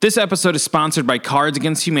This episode is sponsored by Cards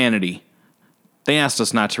Against Humanity. They asked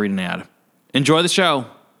us not to read an ad. Enjoy the show.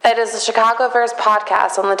 It is the Chicagoverse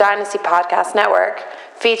podcast on the Dynasty Podcast Network,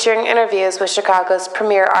 featuring interviews with Chicago's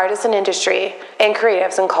premier artists in industry and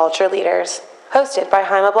creatives and culture leaders. Hosted by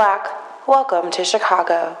Jaime Black. Welcome to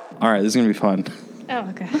Chicago. All right, this is going to be fun. Oh,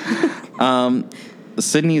 okay.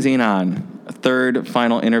 Sydney Zenon, third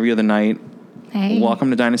final interview of the night. Hey. Welcome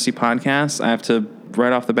to Dynasty Podcast. I have to,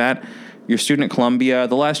 right off the bat, you're a student at Columbia.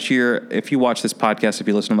 The last year, if you watch this podcast, if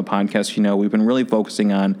you listen to the podcast, you know we've been really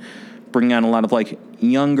focusing on bringing on a lot of like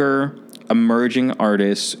younger, emerging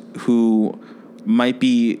artists who might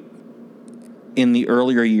be in the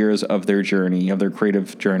earlier years of their journey, of their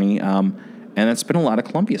creative journey. And it's been a lot of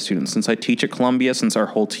Columbia students. Since I teach at Columbia, since our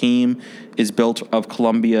whole team is built of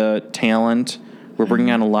Columbia talent, we're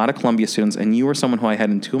bringing on a lot of Columbia students. And you were someone who I had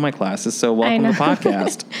in two of my classes, so welcome to the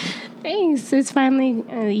podcast. Thanks. It's finally,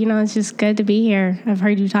 it's just good to be here. I've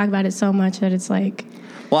heard you talk about it so much that it's like...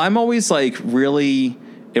 Well, I'm always like really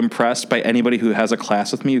impressed by anybody who has a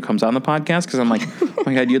class with me who comes on the podcast, because I'm like, oh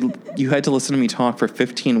my God, you had to listen to me talk for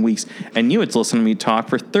 15 weeks, and you had to listen to me talk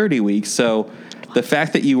for 30 weeks. So the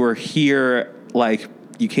fact that you were here, like,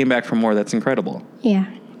 you came back for more, that's incredible. Yeah.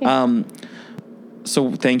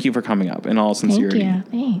 So thank you for coming up, in all sincerity. Thank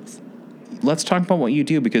you. Thanks. Let's talk about what you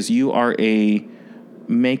do, because you are a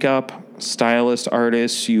makeup stylist,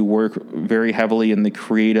 artist. You work very heavily in the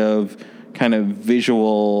creative kind of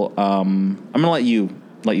visual. I'm going to let you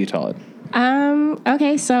tell it.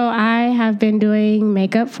 Okay, so I have been doing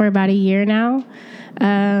makeup for about a year now.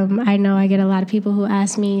 I know I get a lot of people who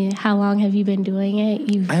ask me, how long have you been doing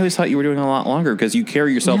it? I always thought you were doing a lot longer, because you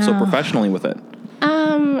carry yourself so professionally with it.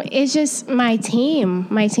 It's just my team.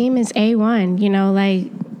 My team is A1,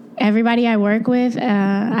 like everybody I work with.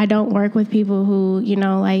 I don't work with people who,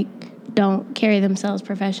 don't carry themselves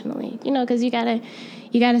professionally, because you gotta,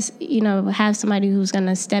 have somebody who's going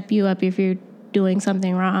to step you up if you're doing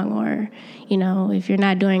something wrong, or, if you're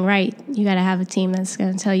not doing right. You got to have a team that's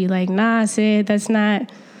going to tell you like, nah, Sid, that's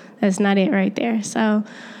not it right there. So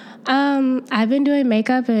I've been doing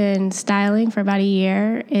makeup and styling for about a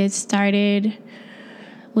year. It started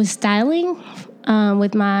with styling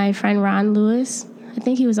with my friend Ron Lewis. I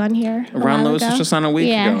think he was on here. Ron Lewis was just on a week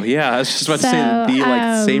ago. Yeah, I was just about to say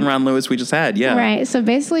the same Ron Lewis we just had. Yeah. Right. So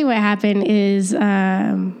basically what happened is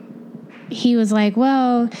he was like,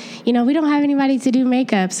 well, we don't have anybody to do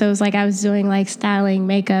makeup. So it was like I was doing like styling,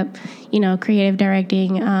 makeup, creative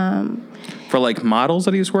directing. For like models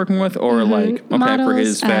that he was working with, or models, for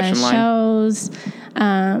his fashion line? Shows.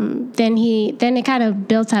 Then it kind of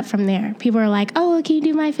built up from there. People were like, oh, well, can you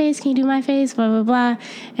do my face? Can you do my face? Blah, blah, blah.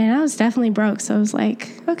 And I was definitely broke. So I was like,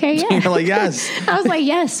 okay, yeah. You're like, yes. I was like,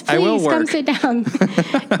 yes, please come sit down.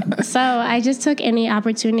 So I just took any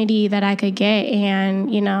opportunity that I could get. And,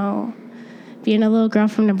 being a little girl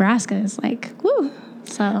from Nebraska is like, woo.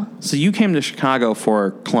 So you came to Chicago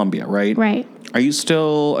for Columbia, right? Right. Are you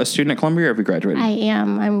still a student at Columbia, or have you graduated? I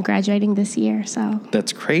am. I'm graduating this year, so.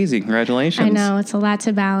 That's crazy. Congratulations. I know. It's a lot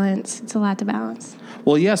to balance.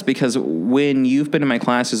 Well, yes, because when you've been in my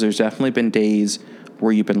classes, there's definitely been days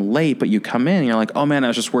where you've been late, but you come in and you're like, oh, man, I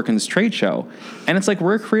was just working this trade show. And it's like,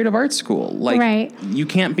 we're a creative arts school. Like, right. You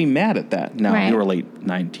can't be mad at that. Now, right. You were late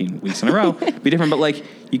 19 weeks in a row. Be different. But, like,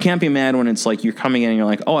 you can't be mad when it's like you're coming in and you're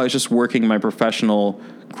like, oh, I was just working my professional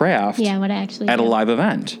craft at a live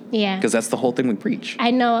event. Yeah. Because that's the whole thing we preach. I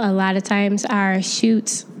know a lot of times our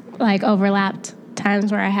shoots, like, overlapped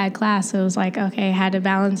times where I had class. So it was like, okay, I had to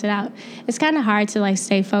balance it out. It's kind of hard to, like,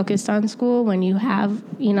 stay focused on school when you have,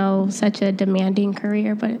 such a demanding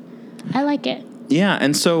career, but I like it. Yeah,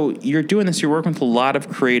 and so you're doing this, you're working with a lot of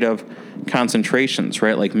creative concentrations,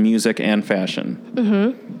 right? Like music and fashion.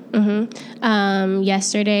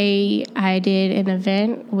 Yesterday, I did an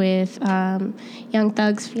event with Young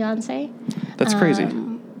Thug's fiance. That's crazy.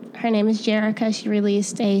 Her name is Jerica. She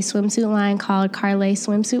released a swimsuit line called Carlay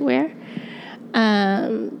Swimsuit Wear.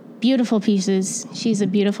 Beautiful pieces. She's a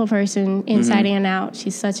beautiful person inside and out.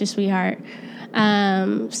 She's such a sweetheart.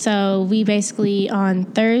 So we basically, on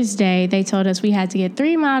Thursday, they told us we had to get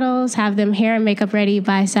 3 models, have them hair and makeup ready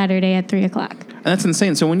by Saturday at 3:00. And that's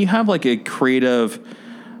insane. So when you have like a creative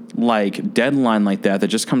like deadline like that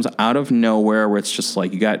just comes out of nowhere, where it's just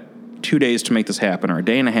like you got 2 days to make this happen, or a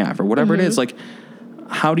day and a half, or whatever it is, like,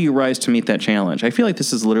 how do you rise to meet that challenge? I feel like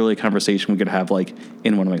this is literally a conversation we could have like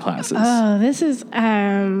in one of my classes. Oh, this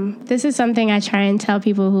is something I try and tell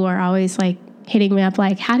people who are always like hitting me up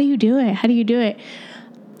like, how do you do it? How do you do it?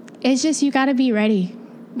 It's just, you got to be ready.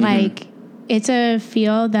 Like, it's a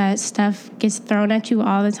field that stuff gets thrown at you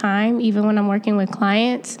all the time. Even when I'm working with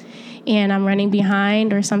clients, and I'm running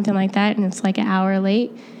behind or something like that, and it's like an hour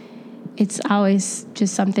late, it's always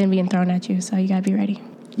just something being thrown at you. So you got to be ready.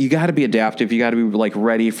 You got to be adaptive. You got to be like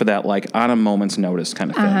ready for that, like on a moment's notice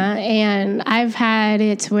kind of thing. And I've had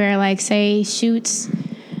it to where, like, say shoots.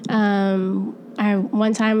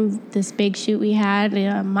 One time, this big shoot we had,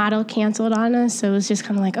 a model canceled on us. So it was just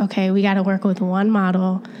kind of like, okay, we got to work with one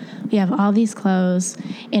model. We have all these clothes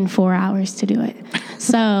in 4 hours to do it.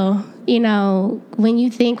 So, you know, when you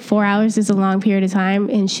think 4 hours is a long period of time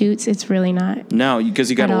in shoots, it's really not. No, because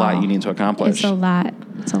you got a lot you need to accomplish. It's a lot.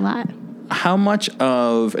 It's a lot. How much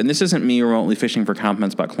of, and this isn't me remotely fishing for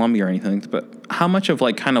compliments about Columbia or anything, but how much of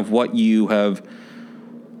like kind of what you have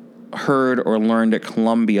heard or learned at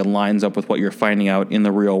Columbia lines up with what you're finding out in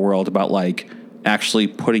the real world about like actually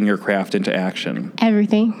putting your craft into action?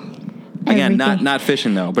 Everything. Again, not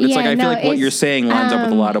fishing though, but it's like I feel like what you're saying lines up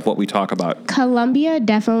with a lot of what we talk about. Columbia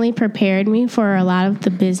definitely prepared me for a lot of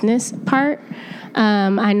the business part.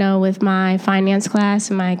 I know with my finance class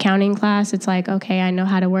and my accounting class, it's like, okay, I know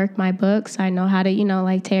how to work my books. I know how to, you know,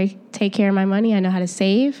 like take care of my money. I know how to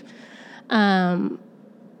save. But,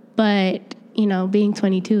 you know, being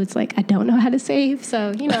 22, it's like, I don't know how to save.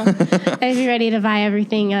 So, you know, I'd be ready to buy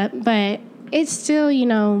everything up. But it's still, you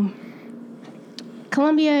know,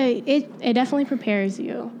 Columbia, it definitely prepares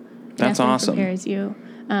you. That's awesome. Prepares you.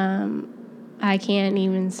 I can't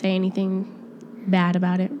even say anything bad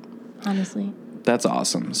about it, honestly. That's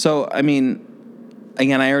awesome. So, I mean,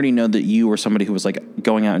 again, I already know that you were somebody who was like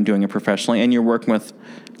going out and doing it professionally, and you're working with,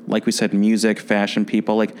 like we said, music, fashion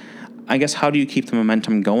people. Like, I guess, how do you keep the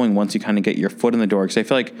momentum going once you kind of get your foot in the door? Because I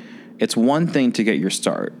feel like it's one thing to get your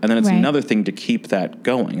start, and then it's another thing to keep that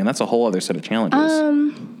going, and that's a whole other set of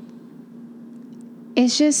challenges.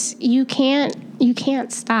 It's just you can't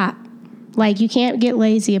stop. Like, you can't get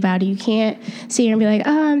lazy about it. You can't sit here and be like,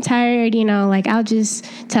 oh, I'm tired, you know, like, I'll just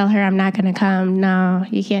tell her I'm not going to come. No,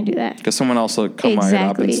 you can't do that. Because someone else will come right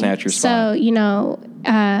up and snatch your spot. So, you know,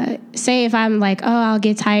 say if I'm like, oh, I'll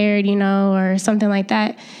get tired, you know, or something like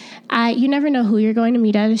that. You never know who you're going to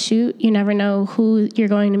meet at a shoot. You never know who you're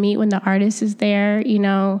going to meet when the artist is there, you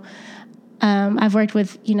know. I've worked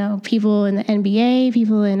with, you know, people in the NBA,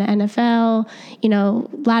 people in the NFL, you know,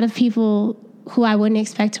 a lot of people who I wouldn't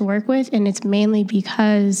expect to work with, and it's mainly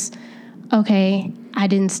because, okay, I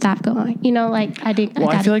didn't stop going. You know, like I didn't. Well,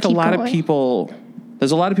 I feel like a lot of people.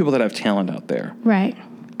 There's a lot of people that have talent out there, right?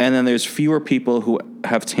 And then there's fewer people who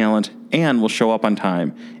have talent and will show up on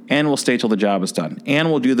time and will stay till the job is done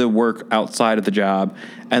and will do the work outside of the job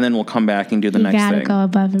and then we'll come back and do the next thing. You gotta go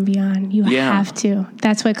above and beyond. You have to.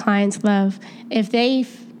 That's what clients love.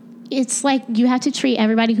 It's like you have to treat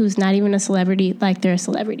everybody who's not even a celebrity like they're a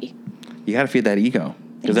celebrity. You got to feed that ego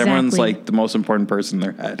because everyone's like the most important person in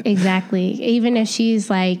their head. Exactly. Even if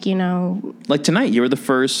she's like, you know. Like tonight, you were the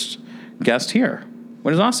first guest here,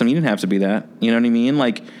 which is awesome. You didn't have to be that. You know what I mean?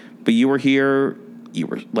 Like, but you were here, you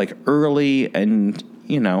were like early and,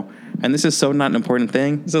 you know, and this is so not an important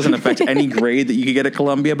thing. This doesn't affect any grade that you could get at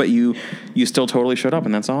Columbia, but you still totally showed up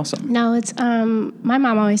and that's awesome. No, it's, my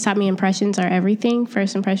mom always taught me impressions are everything.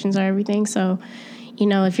 First impressions are everything. So, you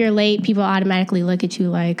know, if you're late, people automatically look at you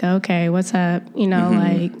like, okay, what's up? You know,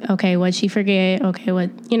 like, okay, what'd she forget? Okay, what,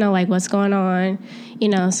 you know, like, what's going on? You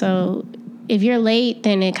know, so if you're late,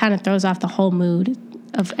 then it kind of throws off the whole mood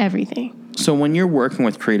of everything. So when you're working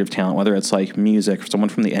with creative talent, whether it's like music or someone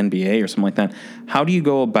from the NBA or something like that, how do you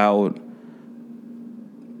go about,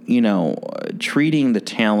 you know, treating the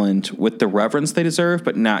talent with the reverence they deserve,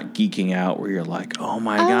 but not geeking out where you're like, oh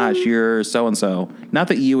my gosh, you're so-and-so. Not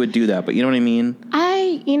that you would do that, but you know what I mean?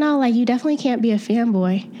 You know, like, you definitely can't be a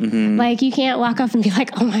fanboy. Like, you can't walk up and be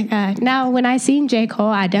like, oh my God. Now, when I seen J. Cole,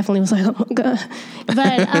 I definitely was like, oh my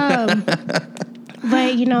God.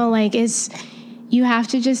 But you know, like, you have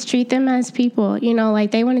to just treat them as people. You know,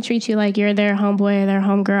 like, they want to treat you like you're their homeboy or their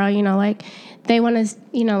homegirl, you know, like, they want to,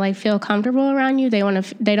 you know, like, feel comfortable around you. They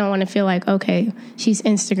don't want to feel like, okay, she's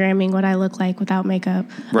Instagramming what I look like without makeup.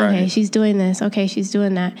 Right. Okay, she's doing this. Okay, she's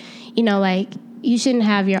doing that. You know, like, you shouldn't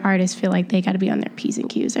have your artists feel like they got to be on their P's and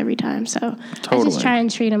Q's every time. So totally. I just try and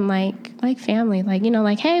treat them like family. Like, you know,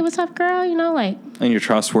 like, hey, what's up, girl? You know, like. And you're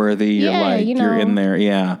trustworthy. You're like, you know, you're in there.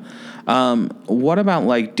 Yeah. What about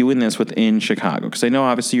like doing this within Chicago? Because I know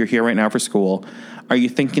obviously you're here right now for school. Are you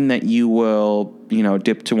thinking that you will, you know,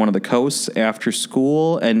 dip to one of the coasts after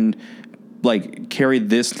school and like carry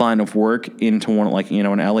this line of work into one, like, you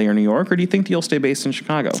know, in LA or New York? Or do you think that you'll stay based in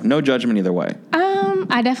Chicago? No judgment either way.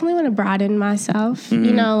 I definitely want to broaden myself.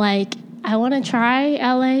 You know, like, I want to try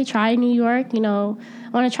LA, try New York, you know, I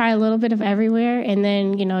want to try a little bit of everywhere. And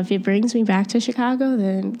then, you know, if it brings me back to Chicago,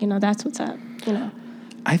 then, you know, that's what's up, you know.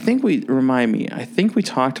 I think we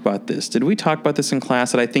talked about this. Did we talk about this in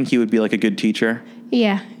class, that I think you would be like a good teacher?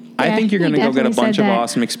 Yeah. I think you're going to go get a bunch of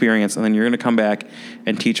awesome experience, and then you're going to come back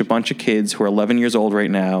and teach a bunch of kids who are 11 years old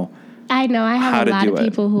right now. I know. I have a lot of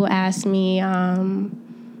people who ask me,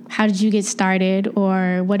 how did you get started?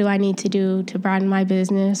 Or what do I need to do to broaden my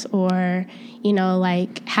business? Or,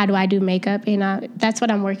 like, how do I do makeup? And that's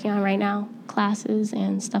what I'm working on right now, classes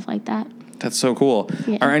and stuff like that. That's so cool.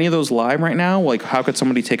 Yeah. Are any of those live right now? Like, how could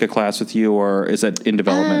somebody take a class with you, or is it in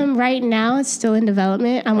development? Right now, it's still in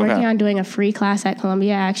development. I'm working on doing a free class at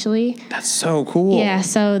Columbia, actually. That's so cool. Yeah,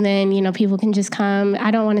 so then, people can just come. I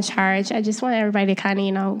don't want to charge. I just want everybody to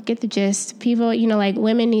kind of, get the gist. People, like,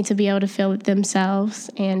 women need to be able to feel it themselves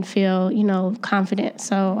and feel, confident.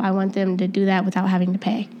 So I want them to do that without having to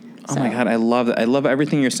pay. Oh, my God, I love that. I love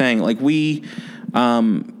everything you're saying. Like,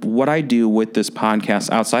 what I do with this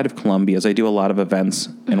podcast outside of Columbia is I do a lot of events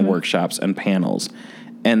and workshops and panels.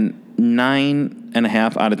 And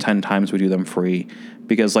 9.5 out of 10 times we do them free,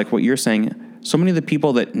 because like what you're saying, so many of the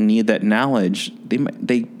people that need that knowledge, they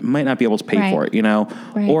might not be able to pay for it,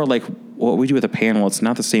 Right. Or like what we do with a panel, it's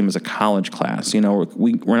not the same as a college class, we're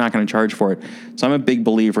not going to charge for it. So I'm a big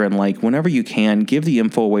believer in, like, whenever you can, give the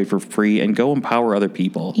info away for free and go empower other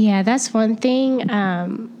people. Yeah, that's one thing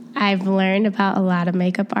I've learned about a lot of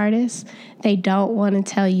makeup artists. They don't want to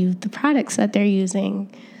tell you the products that they're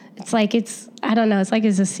using. It's like I don't know, it's like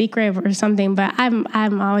it's a secret or something, but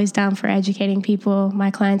I'm always down for educating people.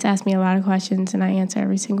 My clients ask me a lot of questions, and I answer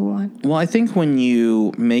every single one. Well, I think when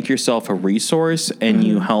you make yourself a resource and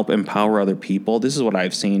you help empower other people, this is what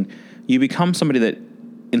I've seen, you become somebody that,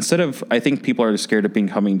 instead of, I think people are scared of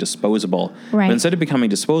becoming disposable. Right. But instead of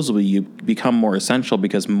becoming disposable, you become more essential,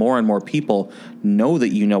 because more and more people know that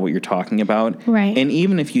you know what you're talking about. Right. And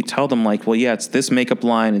even if you tell them, like, well, yeah, it's this makeup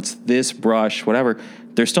line, it's this brush, whatever,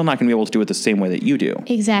 they're still not going to be able to do it the same way that you do.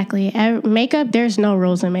 Exactly. Makeup, there's no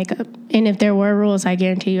rules in makeup. And if there were rules, I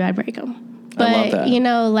guarantee you I'd break them. But, I love that.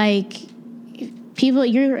 Like, people,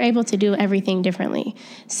 you're able to do everything differently.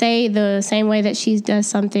 Say the same way that she does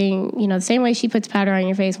something, the same way she puts powder on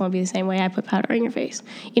your face won't be the same way I put powder on your face.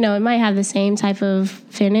 It might have the same type of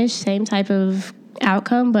finish, same type of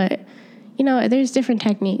outcome, but, there's different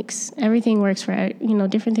techniques. Everything works for,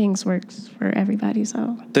 different things works for everybody,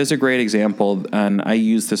 so. There's a great example, and I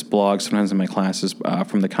use this blog sometimes in my classes,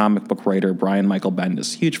 from the comic book writer Brian Michael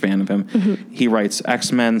Bendis. Huge fan of him. Mm-hmm. He writes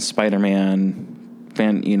X-Men, Spider-Man,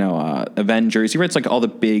 Avengers. He writes like all the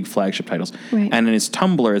big flagship titles. Right. And in his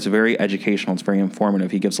Tumblr, it's very educational. It's very informative.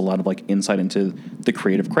 He gives a lot of like insight into the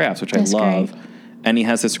creative crafts, which I love. Great. And he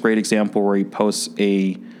has this great example where he posts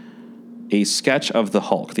a sketch of the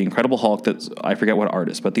Hulk, the Incredible Hulk, that I forget what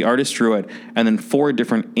artist, but the artist drew it, and then 4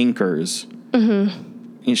 different inkers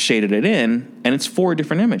shaded it in, and it's 4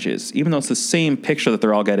 different images, even though it's the same picture that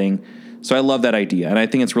they're all getting. So I love that idea, and I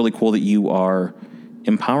think it's really cool that you are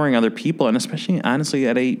empowering other people, and especially, honestly,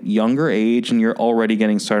 at a younger age, and you're already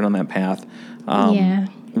getting started on that path.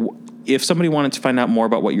 If somebody wanted to find out more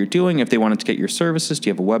about what you're doing, if they wanted to get your services, do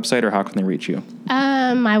you have a website, or how can they reach you?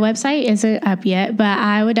 My website isn't up yet, but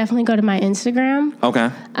I would definitely go to my Instagram. Okay.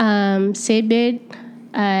 Sydbid,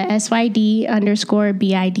 SYD_BIDD.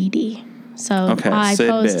 So I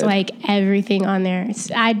post like everything on there.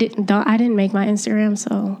 I didn't make my Instagram,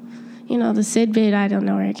 so the Sydbid, I don't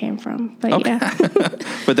know where it came from, but yeah.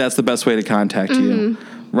 But that's the best way to contact you.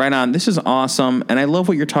 Right on. This is awesome. And I love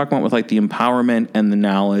what you're talking about with like the empowerment and the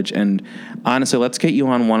knowledge. And honestly, let's get you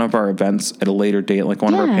on one of our events at a later date, like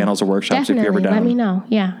one of our panels or workshops, definitely. if you're ever down. Let me know.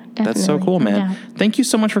 Yeah, definitely. That's so cool, man. Thank you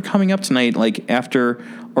so much for coming up tonight. Like, after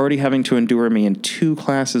already having to endure me in 2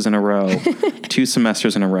 classes in a row, 2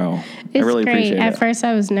 semesters in a row. I really appreciate it. At first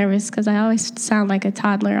I was nervous because I always sound like a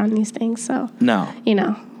toddler on these things. So, no.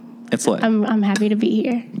 It's lit. I'm happy to be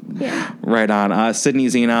here. Yeah. Right on. Sydney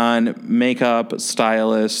Zenon, makeup,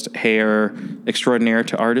 stylist, hair extraordinaire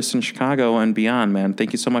to artists in Chicago and beyond, man.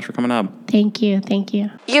 Thank you so much for coming up. Thank you. Thank you.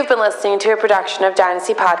 You've been listening to a production of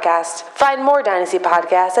Dynasty Podcast. Find more Dynasty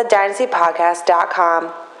Podcasts at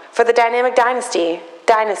dynastypodcast.com. For the Dynamic Dynasty,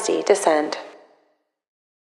 Dynasty Descend.